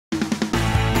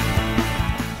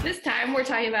this time we're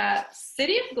talking about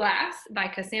City of Glass by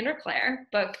Cassandra Clare,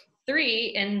 book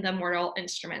 3 in the Mortal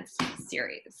Instruments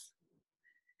series.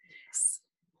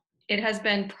 It has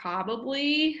been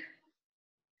probably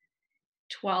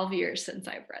 12 years since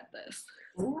I've read this.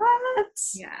 What?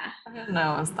 Yeah. I didn't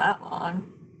know it was that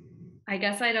long. I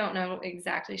guess I don't know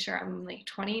exactly sure. I'm like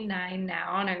 29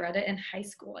 now, and I read it in high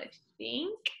school, I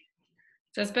think.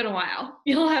 So it's been a while.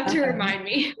 You'll have to remind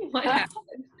me what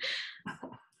happened.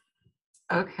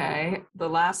 Okay. The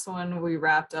last one we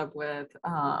wrapped up with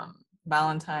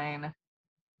Valentine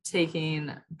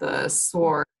taking the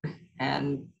sword,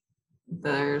 and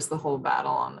there's the whole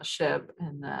battle on the ship,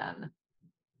 and then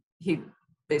he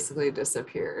basically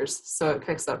disappears. So it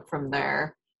picks up from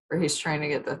there, where he's trying to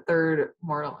get the third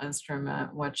mortal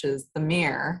instrument, which is the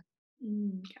mirror.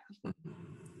 Yeah.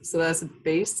 So that's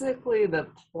basically the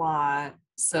plot.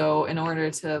 So in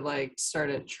order to like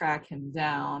start to track him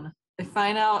down, they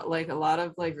find out like a lot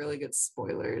of like really good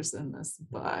spoilers in this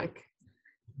book.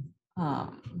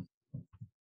 And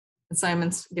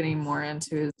Simon's getting more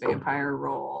into his vampire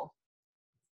role.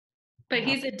 But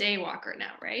he's a daywalker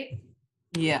now, right?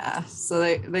 Yeah, so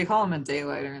they call him a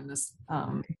daylighter in this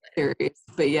series.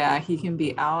 But yeah, he can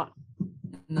be out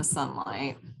in the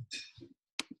sunlight.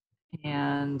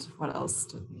 And what else?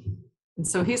 And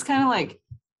so he's kind of like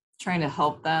trying to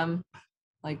help them,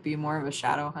 like be more of a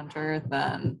shadow hunter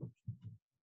than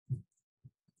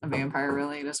a vampire.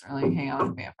 Really, he doesn't really hang out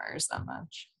with vampires that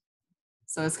much.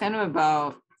 So it's kind of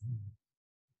about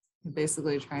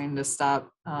basically trying to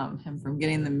stop him from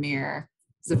getting the mirror.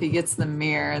 Because if he gets the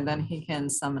mirror, then he can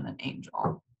summon an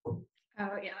angel.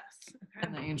 Oh, yes. Okay.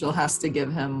 And the angel has to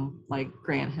give him, like,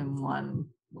 grant him one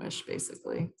wish,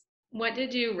 basically. What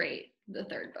did you rate the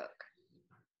third book?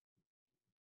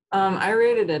 I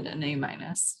rated it an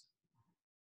A-.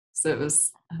 So it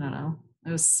was, I don't know,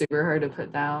 it was super hard to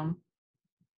put down.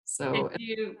 So did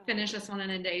you finish this one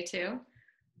in a day too?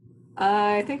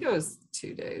 I think it was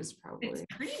 2 days, probably. It's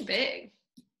pretty big.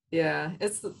 Yeah,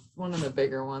 it's one of the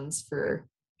bigger ones for,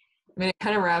 I mean, it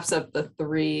kind of wraps up the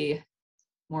 3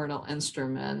 mortal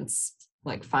instruments,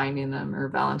 like finding them or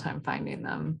Valentine finding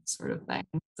them sort of thing.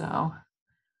 So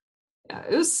yeah,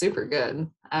 it was super good.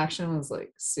 Action was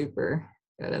like super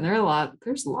good. And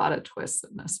there's a lot of twists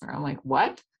in this where I'm like,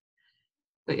 what?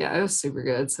 But yeah, it was super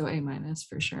good. So A-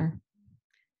 for sure.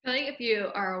 I feel like if you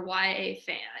are a YA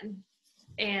fan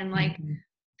and like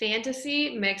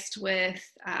fantasy mixed with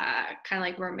kind of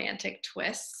like romantic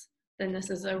twists, then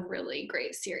this is a really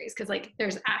great series because like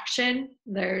there's action,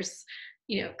 there's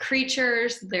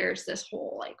creatures, there's this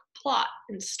whole like plot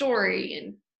and story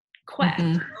and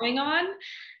quest going on,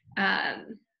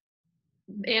 and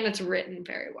it's written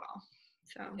very well.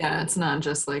 So yeah, it's not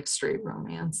just like straight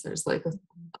romance. There's like a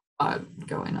lot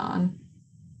going on.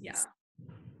 Yeah.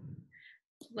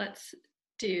 Let's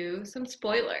do some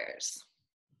spoilers.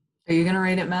 Are you gonna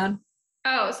rate it, Mad?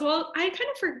 Oh, so well, I kind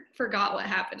of forgot what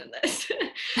happened in this.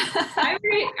 I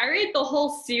rate the whole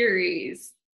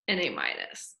series an A-.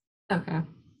 Okay,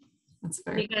 that's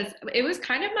fair. Because it was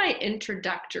kind of my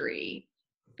introductory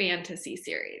fantasy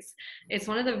series. It's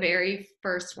one of the very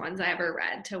first ones I ever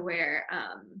read to where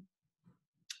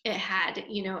it had,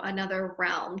 another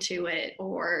realm to it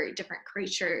or different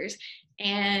creatures.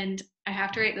 And I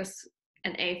have to rate this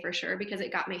an A for sure because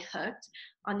it got me hooked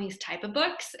on these type of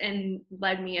books and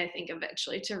led me, I think,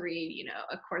 eventually to read,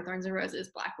 A Court of Thorns and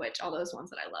Roses, Black Witch, all those ones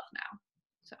that I love now.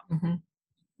 So a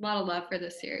lot of love for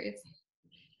this series.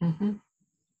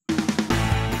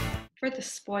 For the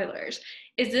spoilers,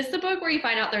 is this the book where you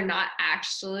find out they're not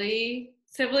actually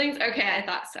siblings? Okay, I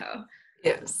thought so.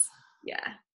 Yes.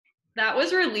 Yeah. That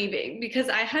was relieving because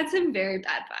I had some very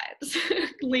bad vibes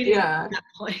leading up to that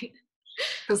point.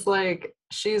 Because like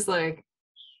she's like,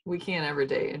 we can't ever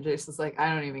date, and Jason's like,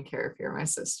 I don't even care if you're my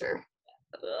sister.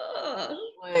 Ugh.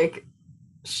 Like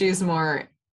she's more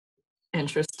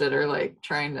interested or like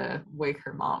trying to wake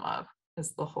her mom up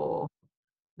is the whole,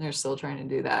 they're still trying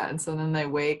to do that. And so then they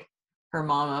wake her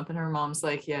mom up and her mom's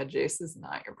like, yeah, Jason's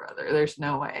not your brother, there's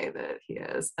no way that he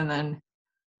is. And then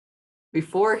they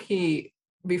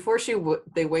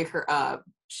wake her up,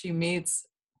 she meets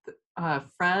a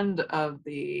friend of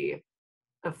the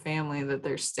family that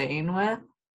they're staying with,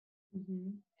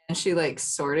 and she like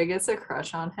sort of gets a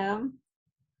crush on him,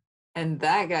 and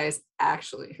that guy's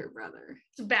actually her brother,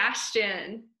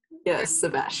 Sebastian. Yes,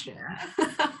 Sebastian.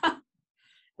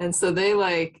 And so they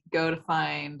like go to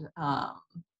find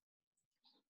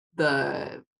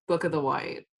the Book of the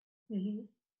White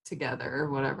together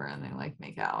or whatever, and they like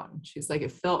make out, and she's like,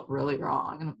 it felt really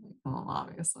wrong, and I'm like, well,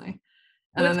 obviously.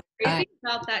 And what's crazy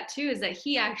about that too is that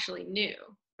he actually knew,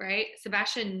 right?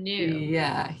 Sebastian knew.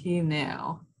 Yeah, he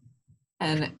knew.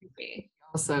 And he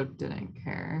also didn't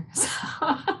care.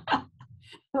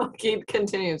 So he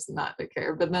continues not to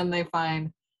care. But then they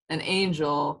find an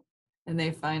angel and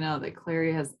they find out that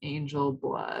Clary has angel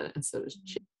blood and so does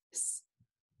Jace.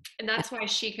 And that's why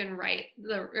she can write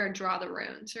or draw the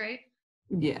runes, right?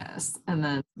 Yes. And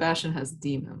then Sebastian has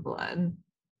demon blood.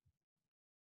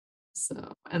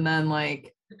 So, and then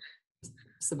like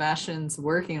Sebastian's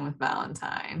working with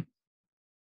Valentine.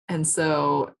 And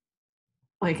so,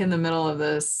 like, in the middle of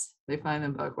this, they find the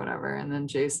book, whatever. And then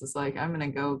Jace is like, I'm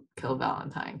going to go kill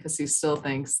Valentine because he still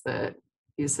thinks that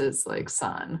he's his like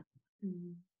son.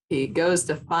 Mm-hmm. He goes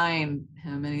to find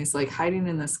him and he's like hiding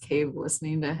in this cave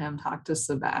listening to him talk to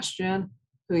Sebastian,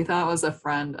 who he thought was a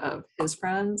friend of his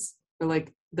friends, or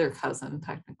like their cousin,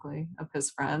 technically, of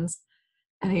his friends.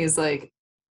 And he's like,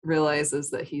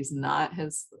 realizes that he's not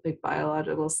his like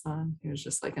biological son. He was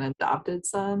just like an adopted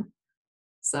son.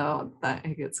 So that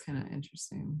it gets kind of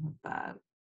interesting with that.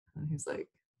 And he's like,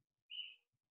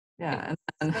 yeah.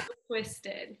 And so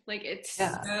twisted. Like it's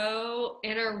so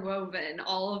interwoven,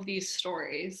 all of these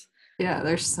stories. Yeah,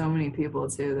 there's so many people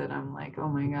too that I'm like, oh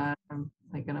my God, I'm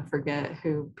like gonna forget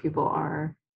who people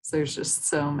are. So there's just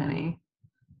so many.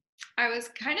 I was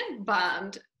kind of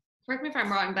bummed. Correct me if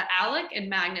I'm wrong, but Alec and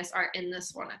Magnus are in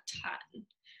this one a ton.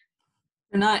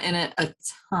 They're not in it a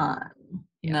ton.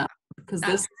 Yeah. No, because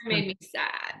this made me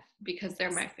sad because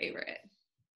they're my favorite.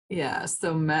 Yeah,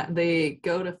 so they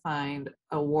go to find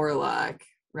a warlock,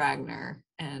 Ragnar,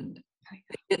 and they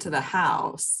get to the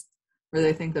house where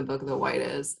they think the Book of the White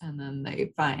is, and then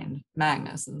they find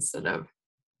Magnus instead of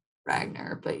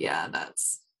Ragnar. But yeah,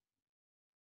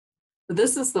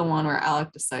 this is the one where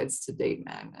Alec decides to date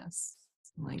Magnus.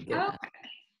 Like, yeah.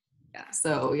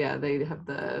 So yeah, they have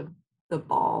the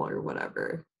ball or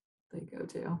whatever they go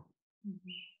to. Mm-hmm.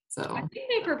 So I think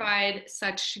they provide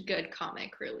such good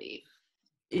comic relief.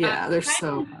 Yeah, they're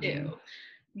so funny.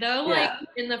 Though, like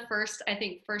in the first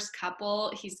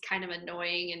couple, he's kind of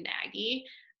annoying and naggy.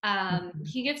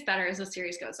 He gets better as the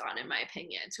series goes on, in my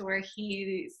opinion, to where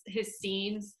his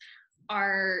scenes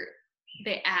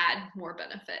they add more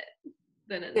benefit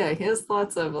than he has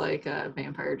lots of like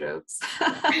vampire jokes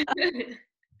that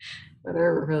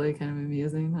are really kind of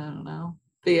amusing. I don't know,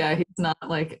 but yeah, he's not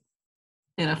like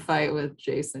in a fight with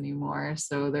Jace anymore,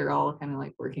 so they're all kind of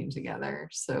like working together.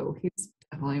 So he's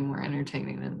definitely more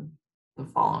entertaining in the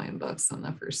following books than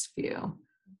the first few.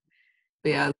 But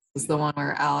yeah, this is the one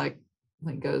where Alec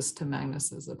like goes to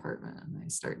Magnus's apartment and they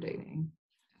start dating.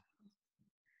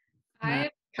 I'm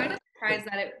kind of surprised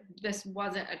that this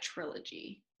wasn't a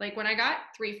trilogy. Like when I got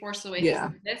 3/4 of the way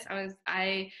through this,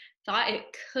 I thought it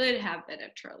could have been a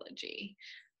trilogy.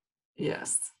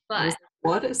 Yes, but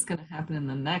what is going to happen in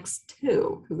the next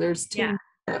two? Because there's two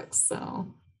books,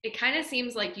 so it kind of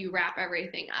seems like you wrap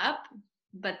everything up,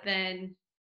 but then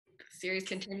the series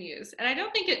continues, and I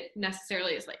don't think it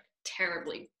necessarily is like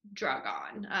terribly drug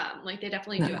on. Like they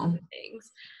definitely do other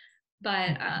things,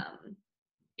 but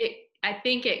I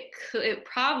think it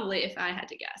probably, if I had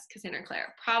to guess, Cassandra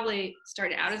Clare probably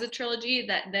started out as a trilogy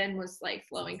that then was like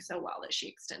flowing so well that she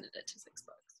extended it to 6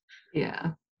 books.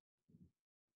 Yeah,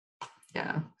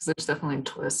 because there's definitely a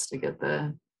twist to get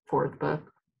the 4th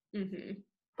book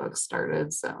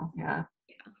started. So yeah,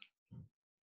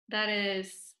 that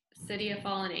is City of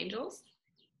Fallen Angels.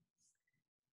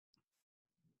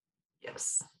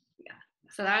 Yes. Yeah.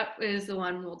 So that is the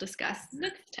one we'll discuss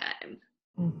next time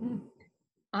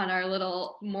on our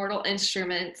little Mortal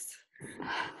Instruments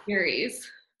series.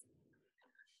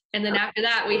 And then after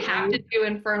that, we have to do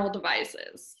Infernal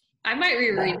Devices. I might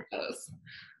reread those.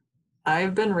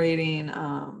 I've been reading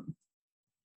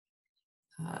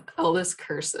Eldest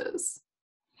Curses.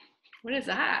 What is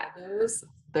that?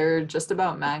 They're just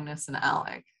about Magnus and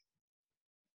Alec.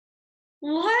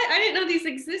 What? I didn't know these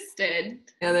existed.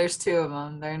 Yeah, there's 2 of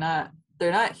them. They're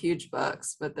not huge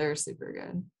books, but they're super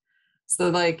good. So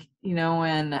like,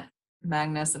 when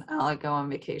Magnus and Alec go on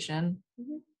vacation,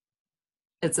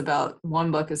 it's about,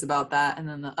 one book is about that, and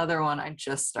then the other one, I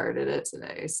just started it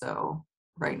today. So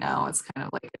right now it's kind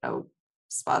of like a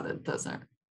spot that doesn't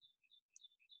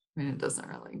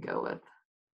really go with.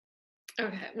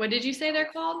 Okay. What did you say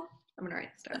they're called? I'm gonna write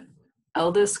this down.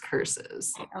 Eldest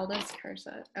Curses. Eldest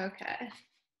Curses. Okay.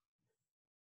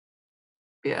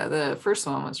 Yeah, the first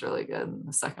one was really good. And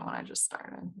the second one I just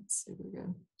started. It's super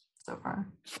good so far.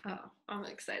 Oh, I'm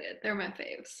excited. They're my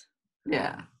faves.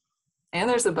 Yeah. And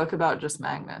there's a book about just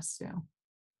Magnus too.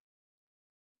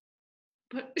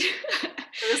 But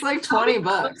there's like 20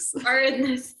 books are in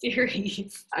this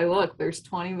series. There's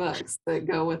 20 books that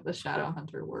go with the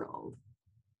Shadowhunter world.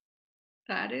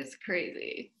 That is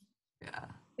crazy. Yeah.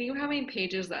 Think of how many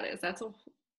pages that is. That's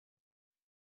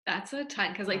That's a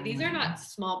ton because like these are not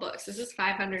small books. This is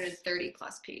 530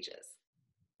 plus pages.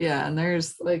 Yeah, and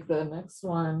there's like the next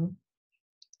one.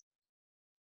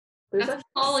 There's That's a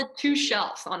actually solid 2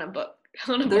 shelves on a book.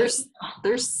 On a book.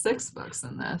 there's 6 books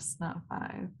in this, not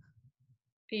 5.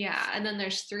 Yeah, and then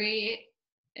there's 3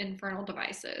 Infernal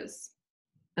Devices.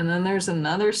 And then there's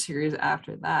another series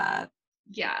after that.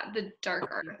 Yeah, the Dark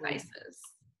Artifices.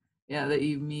 Yeah, that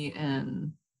you meet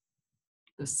in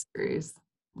the series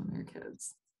when they're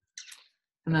kids.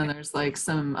 And then there's like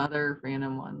some other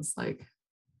random ones like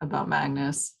about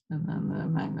Magnus, and then the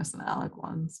Magnus and Alec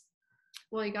ones.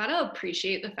 Well, you gotta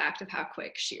appreciate the fact of how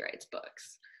quick she writes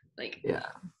books. Like, yeah,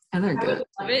 and they're I good. would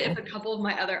love it if a couple of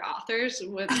my other authors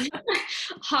would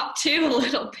hop to a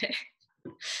little bit.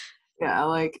 Yeah,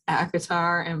 like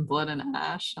Akatar and Blood and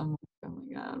Ash. I'm like, oh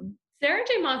my god. Sarah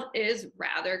J. Maas is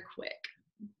rather quick,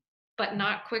 but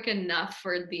not quick enough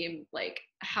for the like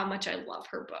how much I love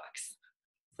her books.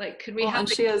 Like, could we have and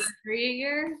like she has 3 a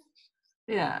year?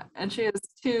 yeah, and she has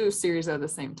 2 series at the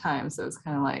same time, so it's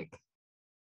kind of like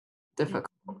difficult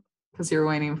because you're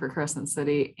waiting for Crescent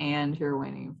City and you're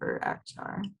waiting for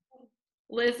Akatar.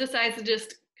 Liz decides to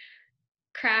just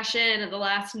crash in at the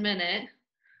last minute.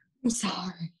 I'm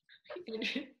sorry.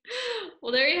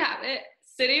 Well, there you have it.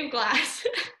 City of Glass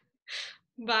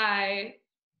by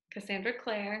Cassandra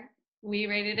Clare. We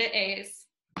rated it A's.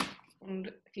 And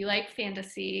if you like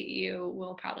fantasy, you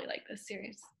will probably like this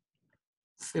series.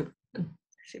 Super.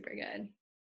 Super good.